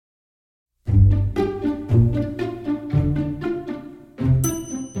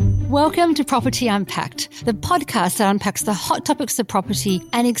Welcome to Property Unpacked, the podcast that unpacks the hot topics of property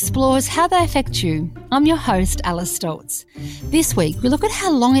and explores how they affect you. I'm your host, Alice Stoltz. This week, we look at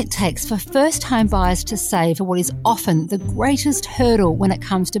how long it takes for first home buyers to save for what is often the greatest hurdle when it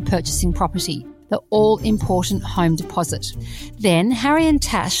comes to purchasing property, the all-important home deposit. Then, Harry and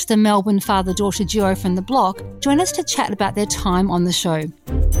Tash, the Melbourne father-daughter duo from The Block, join us to chat about their time on the show.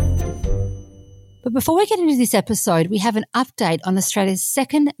 But before we get into this episode, we have an update on Australia's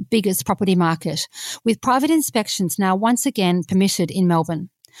second biggest property market, with private inspections now once again permitted in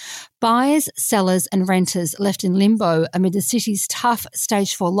Melbourne. Buyers, sellers and renters left in limbo amid the city's tough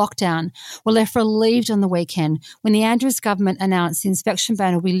Stage 4 lockdown were left relieved on the weekend when the Andrews government announced the inspection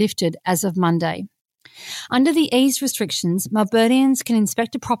ban will be lifted as of Monday. Under the eased restrictions, Melburnians can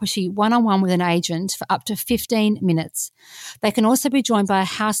inspect a property one-on-one with an agent for up to 15 minutes. They can also be joined by a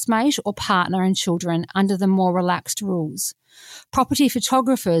housemate or partner and children under the more relaxed rules. Property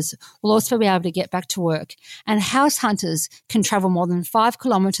photographers will also be able to get back to work, and house hunters can travel more than 5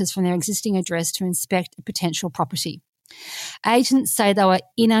 kilometres from their existing address to inspect a potential property. Agents say they were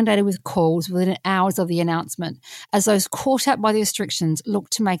inundated with calls within hours of the announcement, as those caught out by the restrictions look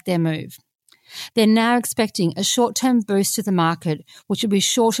to make their move. They're now expecting a short-term boost to the market, which will be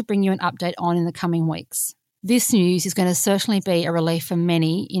sure to bring you an update on in the coming weeks. This news is going to certainly be a relief for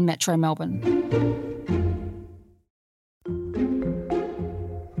many in Metro Melbourne.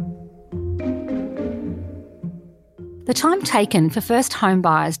 The time taken for first home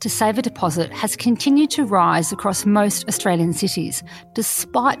buyers to save a deposit has continued to rise across most Australian cities,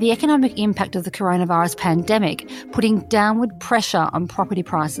 despite the economic impact of the coronavirus pandemic putting downward pressure on property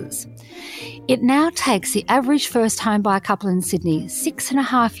prices. It now takes the average first home buyer couple in Sydney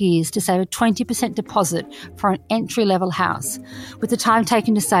 6.5 years to save a 20% deposit for an entry-level house, with the time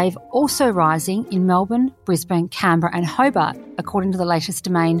taken to save also rising in Melbourne, Brisbane, Canberra and Hobart, according to the latest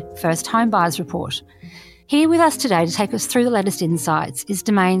Domain First Home Buyers report. Here with us today to take us through the latest insights is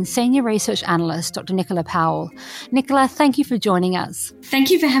Domain Senior Research Analyst Dr. Nicola Powell. Nicola, thank you for joining us. Thank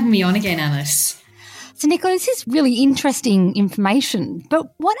you for having me on again, Alice. So Nicola, this is really interesting information,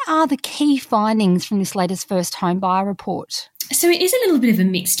 but what are the key findings from this latest first home buyer report? So it is a little bit of a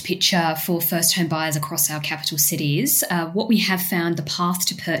mixed picture for first home buyers across our capital cities. What we have found, the path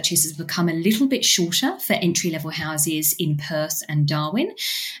to purchase has become a little bit shorter for entry-level houses in Perth and Darwin.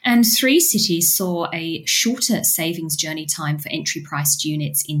 And 3 cities saw a shorter savings journey time for entry-priced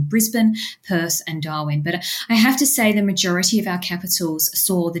units in Brisbane, Perth and Darwin. But I have to say the majority of our capitals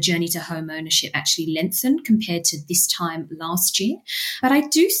saw the journey to home ownership actually lengthen compared to this time last year. But I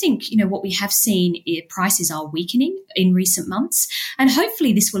do think, what we have seen, prices are weakening in recent months. And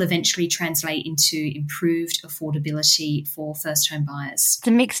hopefully this will eventually translate into improved affordability for first home buyers. It's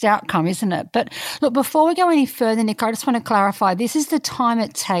a mixed outcome, isn't it? But look, before we go any further, Nick, I just want to clarify, this is the time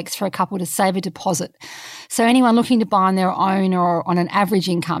it takes for a couple to save a deposit. So anyone looking to buy on their own or on an average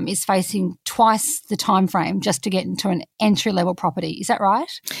income is facing twice the time frame just to get into an entry-level property. Is that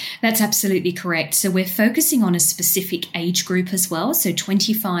right? That's absolutely correct. So we're focusing on a specific age group as well, so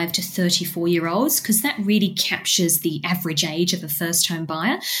 25 to 34-year-olds, because that really captures the average age of a first home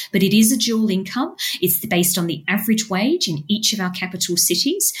buyer. But it is a dual income. It's based on the average wage in each of our capital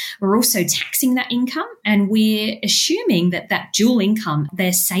cities. We're also taxing that income, and we're assuming that dual income,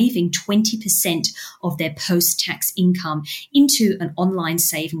 they're saving 20% of their post-tax income into an online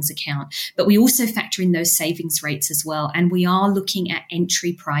savings account. But we also factor in those savings rates as well. And we are looking at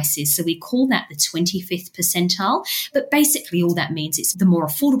entry prices. So we call that the 25th percentile. But basically all that means it's the more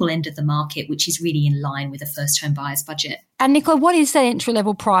affordable end of the market, which is really in line with a first home buyer's budget. And Nicola, what is the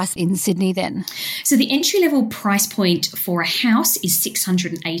entry-level price in Sydney then? So the entry-level price point for a house is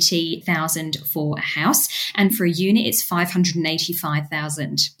 $680,000 for a house, and for a unit it's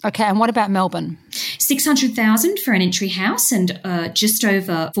 $585,000. Okay, and what about Melbourne? $600,000 for an entry house and just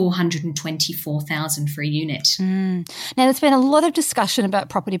over $424,000 for a unit. Now, there's been a lot of discussion about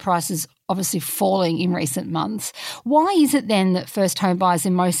property prices obviously falling in recent months. Why is it then that first home buyers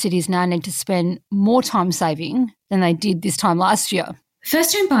in most cities now need to spend more time saving than they did this time last year?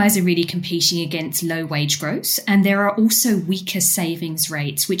 First home buyers are really competing against low wage growth, and there are also weaker savings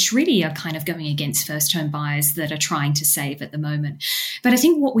rates, which really are kind of going against first home buyers that are trying to save at the moment. But I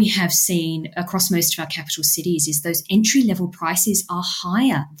think what we have seen across most of our capital cities is those entry level prices are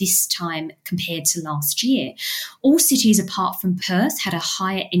higher this time compared to last year. All cities apart from Perth had a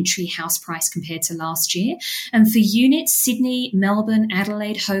higher entry house price compared to last year. And for units, Sydney, Melbourne,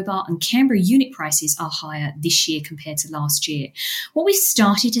 Adelaide, Hobart and Canberra unit prices are higher this year compared to last year. What we we've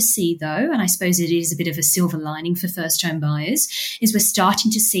started to see, though, and I suppose it is a bit of a silver lining for first home buyers, is we're starting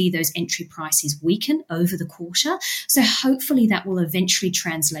to see those entry prices weaken over the quarter. So hopefully that will eventually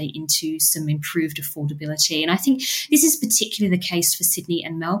translate into some improved affordability. And I think this is particularly the case for Sydney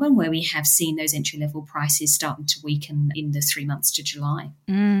and Melbourne, where we have seen those entry-level prices starting to weaken in the 3 months to July.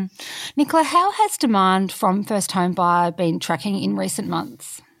 Nicola, how has demand from first home buyer been tracking in recent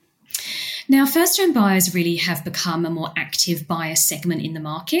months? Now, first-home buyers really have become a more active buyer segment in the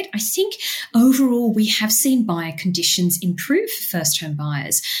market. I think overall we have seen buyer conditions improve for first-home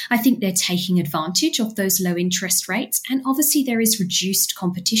buyers. I think they're taking advantage of those low interest rates, and obviously there is reduced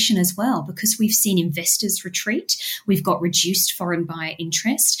competition as well because we've seen investors retreat. We've got reduced foreign buyer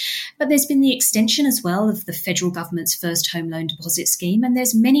interest, but there's been the extension as well of the federal government's first home loan deposit scheme, and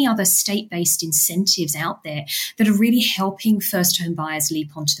there's many other state-based incentives out there that are really helping first-home buyers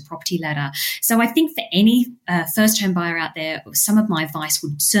leap onto the property ladder. So I think for any first home buyer out there, some of my advice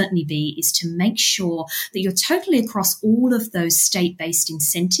would certainly be is to make sure that you're totally across all of those state-based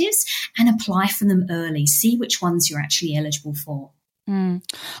incentives and apply for them early. See which ones you're actually eligible for.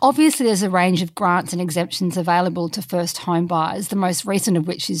 Obviously, there's a range of grants and exemptions available to first home buyers, the most recent of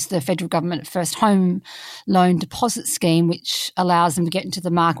which is the federal government first home loan deposit scheme, which allows them to get into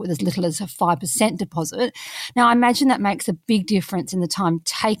the market with as little as a 5% deposit. Now, I imagine that makes a big difference in the time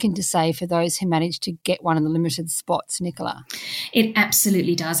taken to save for those who manage to get one of the limited spots, Nicola. It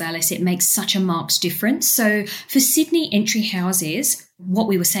absolutely does, Alice. It makes such a marked difference. So for Sydney entry houses, what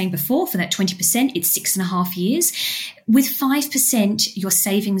we were saying before, for that 20%, it's 6.5 years. With 5%, your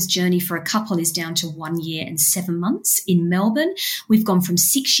savings journey for a couple is down to 1 year and 7 months. In Melbourne, we've gone from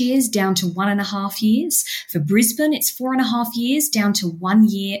 6 years down to 1.5 years. For Brisbane, it's 4.5 years down to 1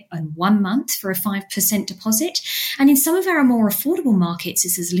 year and 1 month for a 5% deposit. And in some of our more affordable markets,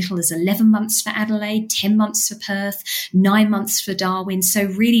 it's as little as 11 months for Adelaide, 10 months for Perth, 9 months for Darwin. So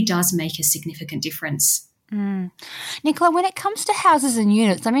really does make a significant difference. Nicola, when it comes to houses and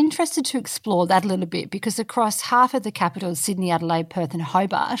units, I'm interested to explore that a little bit because across half of the capitals, Sydney, Adelaide, Perth and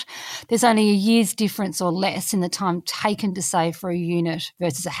Hobart, there's only a year's difference or less in the time taken to save for a unit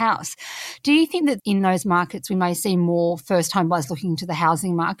versus a house. Do you think that in those markets we may see more first home buyers looking into the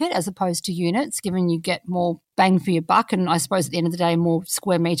housing market as opposed to units, given you get more bang for your buck and I suppose at the end of the day more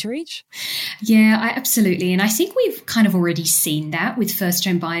square meterage? Yeah, absolutely. And I think we've kind of already seen that with first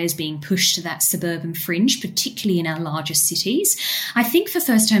home buyers being pushed to that suburban fringe, particularly in our largest cities. I think for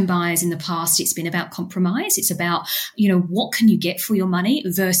first home buyers in the past, it's been about compromise. It's about, what can you get for your money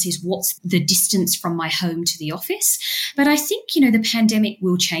versus what's the distance from my home to the office. But I think, the pandemic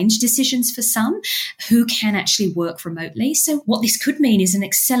will change decisions for some who can actually work remotely. So what this could mean is an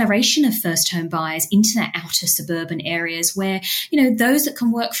acceleration of first home buyers into that outer suburban areas where, those that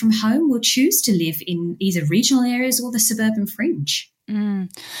can work from home will choose to live in either regional areas or the suburban fringe.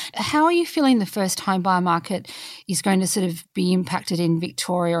 How are you feeling the first home buyer market is going to sort of be impacted in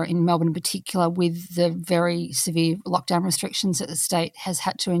Victoria or in Melbourne in particular with the very severe lockdown restrictions that the state has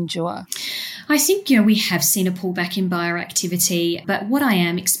had to endure? I think, we have seen a pullback in buyer activity, but what I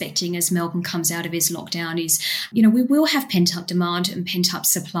am expecting as Melbourne comes out of its lockdown is, we will have pent-up demand and pent-up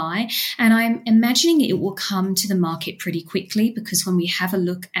supply, and I'm imagining it will come to the market pretty quickly because when we have a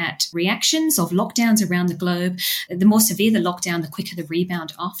look at reactions of lockdowns around the globe, the more severe the lockdown, the quicker the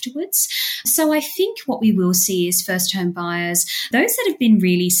rebound afterwards. So I think what we will see is first home buyers, those that have been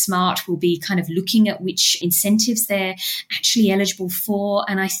really smart will be kind of looking at which incentives they're actually eligible for,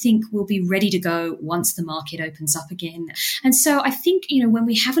 and I think we'll be ready to go once the market opens up again. And so I think, when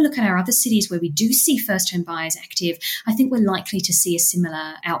we have a look at our other cities where we do see first home buyers active, I think we're likely to see a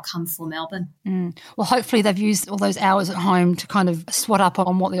similar outcome for Melbourne. Well, hopefully they've used all those hours at home to kind of swat up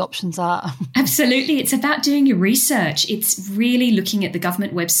on what the options are. Absolutely. It's about doing your research. It's really looking at the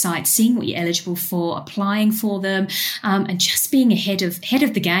government website, seeing what you're eligible for, applying for them, and just being ahead of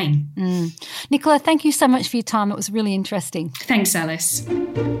the game. Nicola, thank you so much for your time. It was really interesting. Thanks, Alice.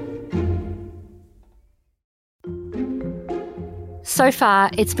 So far,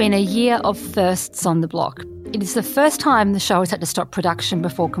 it's been a year of firsts on the block. It is the first time the show has had to stop production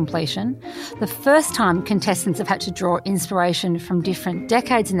before completion, the first time contestants have had to draw inspiration from different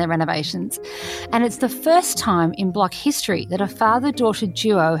decades in their renovations, and it's the first time in block history that a father-daughter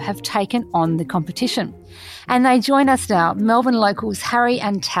duo have taken on the competition. And they join us now, Melbourne locals Harry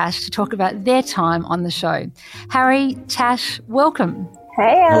and Tash, to talk about their time on the show. Harry, Tash, welcome.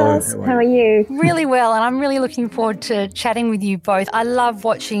 Hey, Alice. Hello, how are you? Really well, and I'm really looking forward to chatting with you both. I love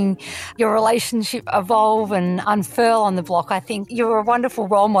watching your relationship evolve and unfurl on the block. I think you're a wonderful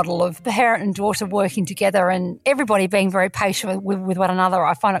role model of parent and daughter working together and everybody being very patient with one another.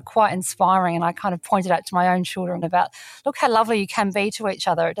 I find it quite inspiring, and I kind of pointed out to my own children about, look how lovely you can be to each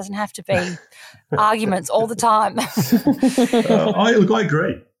other. It doesn't have to be arguments all the time. I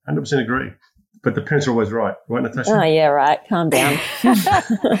agree, 100% agree. But the parents are always right, Natasha? Oh, yeah, right. Calm down.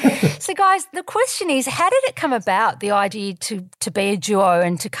 So, guys, the question is, how did it come about, the idea to be a duo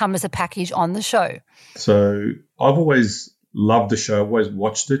and to come as a package on the show? So I've always loved the show. I've always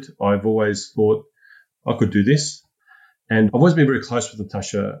watched it. I've always thought I could do this. And I've always been very close with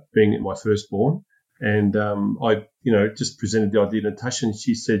Natasha, being my firstborn. And I, just presented the idea to Natasha, and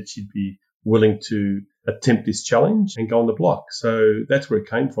she said she'd be willing to attempt this challenge and go on the block. So that's where it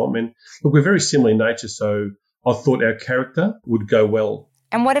came from. And look, we're very similar in nature, so I thought our character would go well.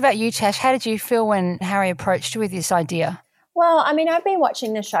 And what about you, Tash? How did you feel when Harry approached you with this idea? Well, I mean, I've been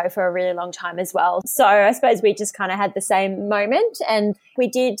watching the show for a really long time as well. So I suppose we just kind of had the same moment, and we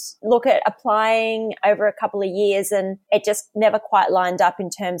did look at applying over a couple of years, and it just never quite lined up in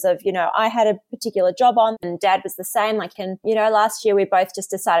terms of, I had a particular job on and Dad was the same. Last year we both just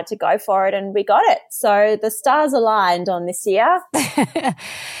decided to go for it and we got it. So the stars aligned on this year.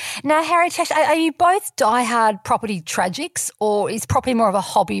 Now, Harry, Tash, are you both diehard property tragics, or is property more of a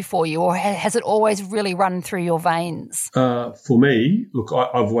hobby for you, or has it always really run through your veins? For me, look,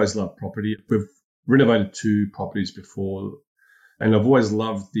 I've always loved property. We've renovated 2 properties before, and I've always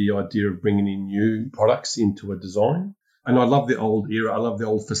loved the idea of bringing in new products into a design. And I love the old era. I love the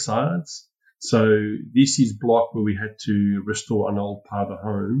old facades. So this is block where we had to restore an old part of the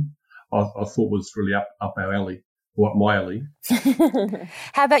home. I thought was really up our alley. Or up my alley.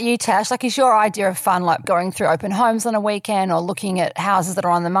 How about you, Tash? Is your idea of fun like going through open homes on a weekend, or looking at houses that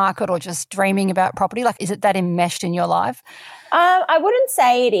are on the market, or just dreaming about property? Is it that enmeshed in your life? I wouldn't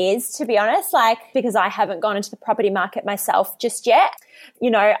say it is, to be honest, because I haven't gone into the property market myself just yet.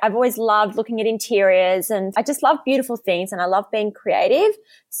 I've always loved looking at interiors, and I just love beautiful things, and I love being creative.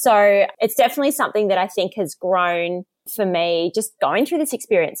 So it's definitely something that I think has grown for me just going through this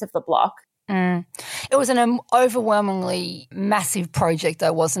experience of the block. It was an overwhelmingly massive project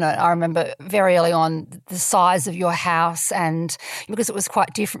though, wasn't it? I remember very early on the size of your house, and because it was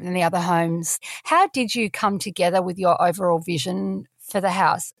quite different than the other homes. How did you come together with your overall vision for the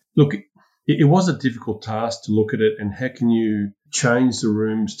house? Look, it was a difficult task to look at it, and how can you change the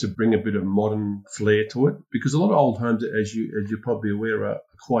rooms to bring a bit of modern flair to it? Because a lot of old homes, as you're probably aware, are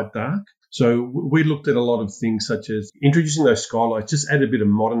quite dark. So we looked at a lot of things such as introducing those skylights, just add a bit of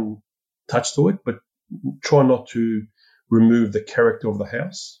modern touch to it, but try not to remove the character of the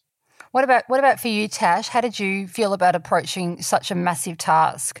house. What about for you, Tash? How did you feel about approaching such a massive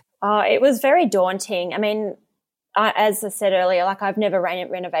task? It was very daunting. I mean, as I said earlier, I've never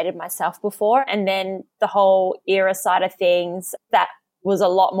renovated myself before, and then the whole era side of things, that was a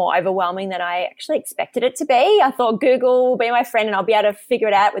lot more overwhelming than I actually expected it to be. I thought Google will be my friend and I'll be able to figure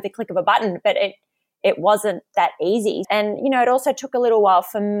it out with a click of a button, but it wasn't that easy. And, it also took a little while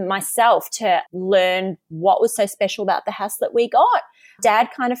for myself to learn what was so special about the house that we got. Dad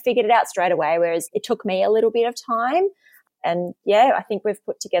kind of figured it out straight away, whereas it took me a little bit of time. And yeah, I think we've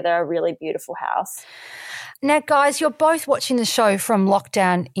put together a really beautiful house. Now, guys, you're both watching the show from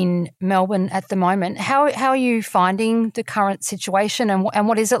lockdown in Melbourne at the moment. How are you finding the current situation, and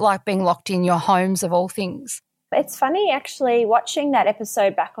what is it like being locked in your homes of all things? It's funny, actually, watching that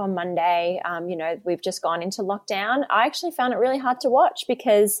episode back on Monday, we've just gone into lockdown. I actually found it really hard to watch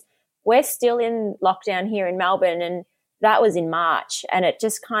because we're still in lockdown here in Melbourne, and that was in March, and it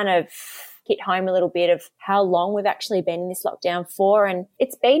just kind of hit home a little bit of how long we've actually been in this lockdown for. And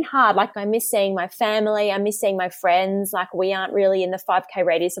it's been hard. I miss seeing my family. I miss seeing my friends. We aren't really in the 5K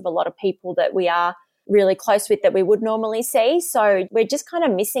radius of a lot of people that we are really close with that we would normally see. So we're just kind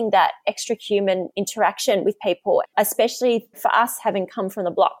of missing that extra human interaction with people, especially for us having come from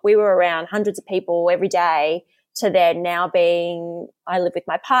the block. We were around hundreds of people every day to there now being, I live with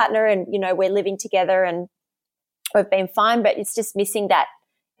my partner and, we're living together and we've been fine, but it's just missing that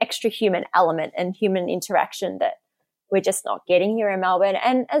extra human element and human interaction that we're just not getting here in Melbourne.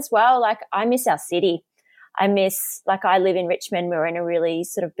 And as well, I miss our city. I live in Richmond. We're in a really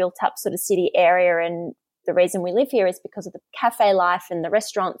sort of built up sort of city area, and the reason we live here is because of the cafe life and the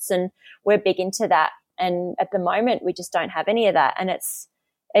restaurants, and we're big into that. And at the moment, we just don't have any of that. And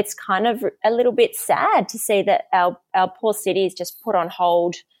it's kind of a little bit sad to see that our poor city is just put on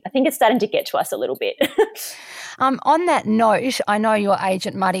hold I think it's starting to get to us a little bit. On that note, I know your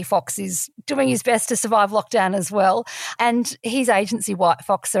agent, Marty Fox, is doing his best to survive lockdown as well. And his agency, White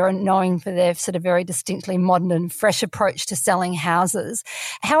Fox, are known for their sort of very distinctly modern and fresh approach to selling houses.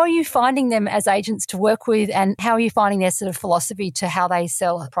 How are you finding them as agents to work with, and how are you finding their sort of philosophy to how they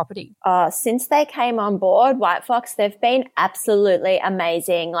sell property? Since they came on board, White Fox, they've been absolutely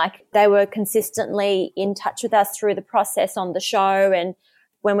amazing. Like, they were consistently in touch with us through the process on the show. And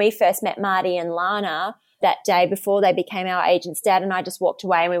when we first met Marty and Lana, that day before they became our agents, Dad and I just walked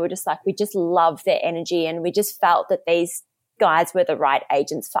away and we were just like, we just love their energy, and we just felt that these guys were the right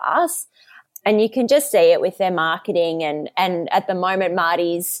agents for us. And you can just see it with their marketing. And at the moment,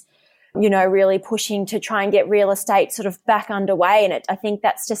 Marty's, really pushing to try and get real estate sort of back underway. And I think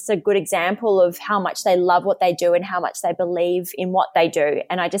that's just a good example of how much they love what they do and how much they believe in what they do.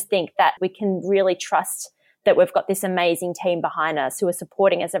 And I just think that we can really trust that we've got this amazing team behind us who are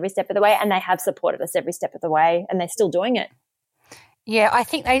supporting us every step of the way, and they have supported us every step of the way, and they're still doing it. Yeah, I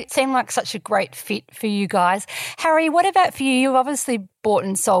think they seem like such a great fit for you guys. Harry, what about for you? You've obviously bought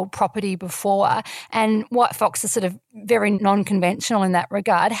and sold property before, and White Fox is sort of very non-conventional in that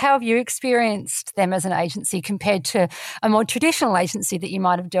regard. How have you experienced them as an agency compared to a more traditional agency that you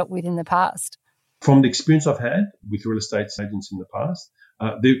might have dealt with in the past? From the experience I've had with real estate agents in the past,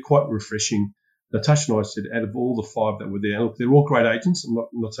 they're quite refreshing. Natasha and I said, out of all the 5 that were there, look, they're all great agents. I'm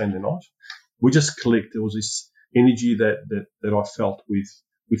not saying they're not. We just clicked. There was this energy that I felt with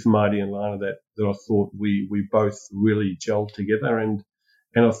Marty and Lana that I thought we both really gelled together. And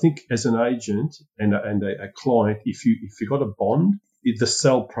I think as an agent and a client, if you got a bond, the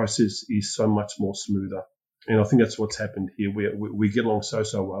sell process is so much more smoother. And I think that's what's happened here. We get along so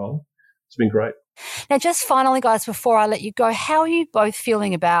well. It's been great. Now, just finally, guys, before I let you go, how are you both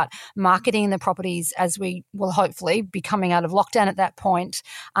feeling about marketing the properties as we will hopefully be coming out of lockdown at that point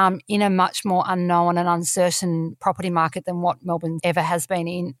in a much more unknown and uncertain property market than what Melbourne ever has been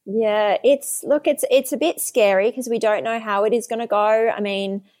in? Yeah, it's a bit scary because we don't know how it is going to go. I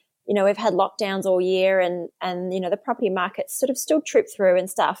mean, we've had lockdowns all year and the property market's sort of still tripped through and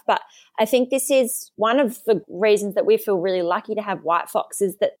stuff. But I think this is one of the reasons that we feel really lucky to have White Fox,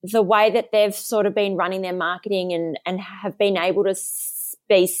 is that the way that they've sort of been running their marketing and have been able to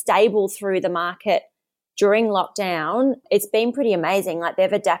be stable through the market during lockdown, it's been pretty amazing. Like,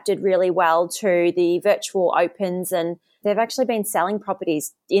 they've adapted really well to the virtual opens, and they've actually been selling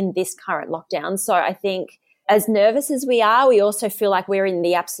properties in this current lockdown. So I think, as nervous as we are, we also feel like we're in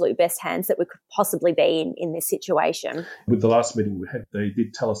the absolute best hands that we could possibly be in this situation. With the last meeting we had, they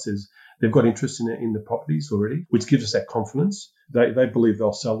did tell us they've got interest in the properties already, which gives us that confidence. They believe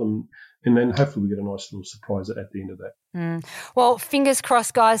they'll sell them, and then hopefully we get a nice little surprise at the end of that. Well, fingers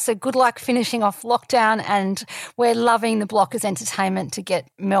crossed, guys. So good luck finishing off lockdown, and we're loving the Blockers Entertainment to get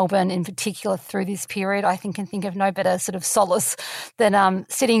Melbourne in particular through this period. I can think of no better sort of solace than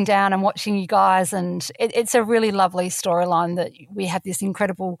sitting down and watching you guys, and it's a really lovely storyline that we have this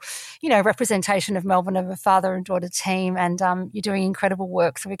incredible, representation of Melbourne, of a father and daughter team, and you're doing incredible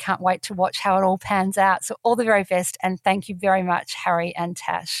work, so we can't wait to watch how it all pans out. So all the very best, and thank you very much, Harry and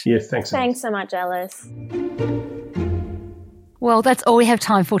Tash. Yeah, thanks. Thanks so much, Alice. Well, that's all we have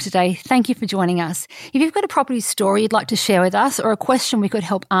time for today. Thank you for joining us. If you've got a property story you'd like to share with us, or a question we could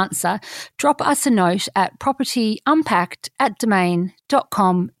help answer, drop us a note at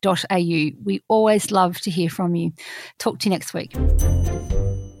propertyunpacked@domain.com.au. We always love to hear from you. Talk to you next week.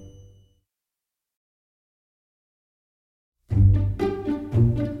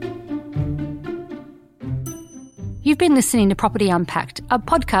 You've been listening to Property Unpacked, a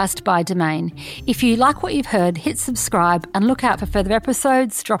podcast by Domain. If you like what you've heard, hit subscribe and look out for further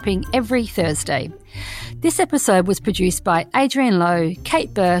episodes dropping every Thursday. This episode was produced by Adrian Lowe,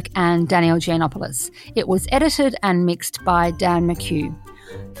 Kate Burke and Danielle Giannopoulos. It was edited and mixed by Dan McHugh.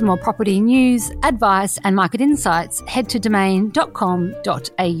 For more property news, advice and market insights, head to domain.com.au.